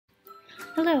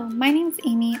Hello, my name is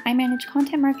Amy. I manage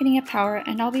content marketing at POWR,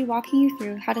 and I'll be walking you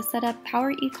through how to set up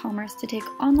POWR eCommerce to take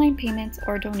online payments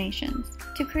or donations.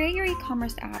 To create your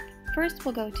eCommerce app, first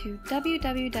we'll go to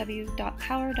www.powr.io.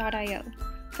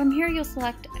 From here you'll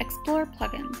select Explore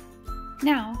Plugins.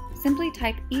 Now, simply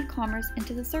type eCommerce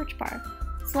into the search bar.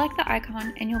 Select the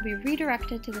icon and you'll be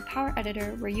redirected to the POWR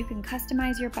editor where you can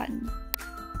customize your button.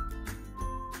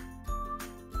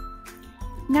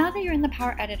 Now that you're in the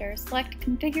POWR editor, select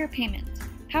Configure Payments.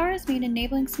 POWR has made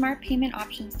enabling smart payment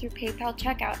options through PayPal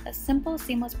checkout a simple,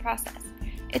 seamless process.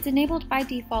 It's enabled by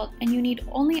default and you need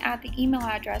only add the email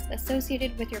address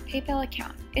associated with your PayPal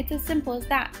account. It's as simple as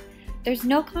that. There's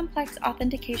no complex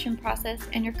authentication process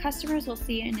and your customers will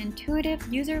see an intuitive,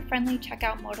 user-friendly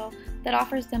checkout modal that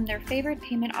offers them their favorite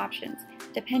payment options,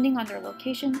 depending on their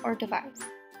location or device.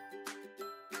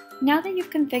 Now that you've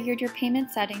configured your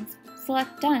payment settings,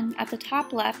 select Done at the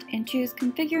top left and choose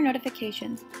Configure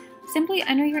Notifications. Simply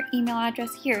enter your email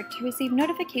address here to receive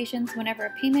notifications whenever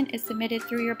a payment is submitted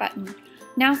through your button.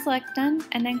 Now select Done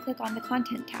and then click on the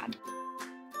Content tab.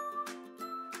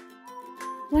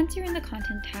 Once you're in the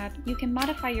Content tab, you can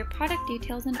modify your product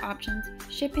details and options,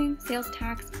 shipping, sales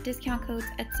tax, discount codes,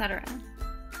 etc.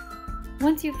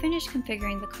 Once you've finished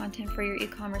configuring the content for your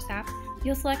eCommerce app,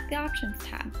 you'll select the Options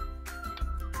tab.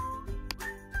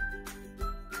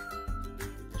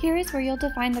 Here is where you'll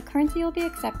define the currency you'll be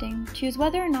accepting, choose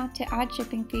whether or not to add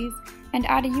shipping fees, and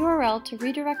add a URL to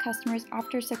redirect customers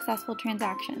after successful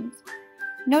transactions.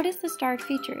 Notice the starred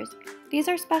features. These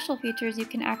are special features you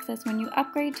can access when you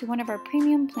upgrade to one of our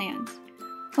premium plans.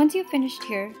 Once you've finished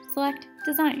here, select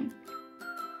Design.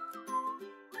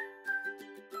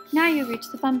 Now you've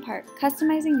reached the fun part,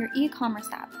 customizing your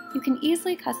eCommerce app. You can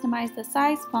easily customize the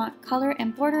size, font, color,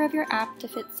 and border of your app to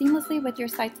fit seamlessly with your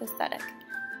site's aesthetic.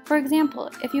 For example,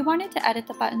 if you wanted to edit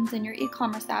the buttons in your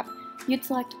eCommerce app, you'd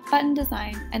select Button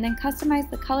Design and then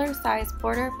customize the color, size,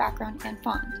 border, background, and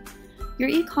font. Your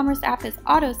eCommerce app is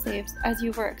auto-saves as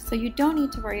you work, so you don't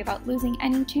need to worry about losing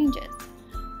any changes.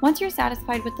 Once you're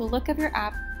satisfied with the look of your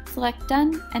app, select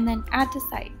Done and then Add to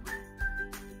Site.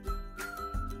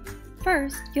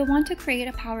 First, you'll want to create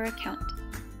a POWR account.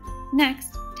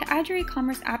 Next, to add your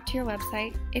eCommerce app to your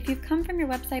website, if you've come from your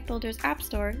website builder's app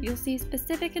store, you'll see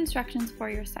specific instructions for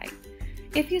your site.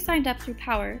 If you signed up through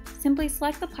POWR, simply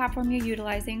select the platform you're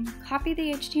utilizing, copy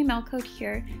the HTML code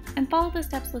here, and follow the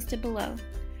steps listed below.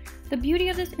 The beauty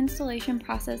of this installation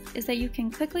process is that you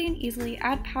can quickly and easily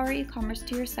add POWR eCommerce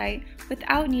to your site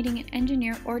without needing an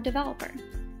engineer or developer.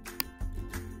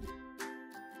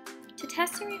 To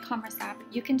test your eCommerce app,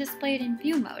 you can display it in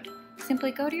view mode.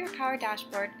 Simply go to your POWR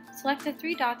dashboard, select the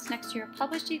three dots next to your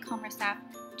published eCommerce app,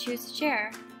 choose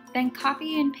Share, then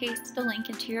copy and paste the link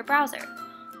into your browser.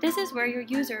 This is where your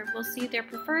user will see their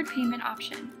preferred payment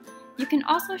option. You can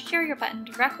also share your button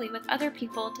directly with other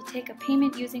people to take a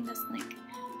payment using this link.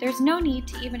 There's no need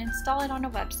to even install it on a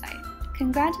website.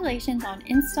 Congratulations on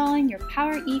installing your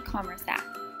POWR eCommerce app.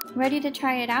 Ready to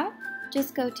try it out?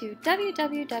 Just go to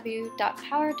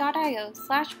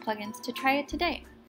www.powr.io/plugins to try it today.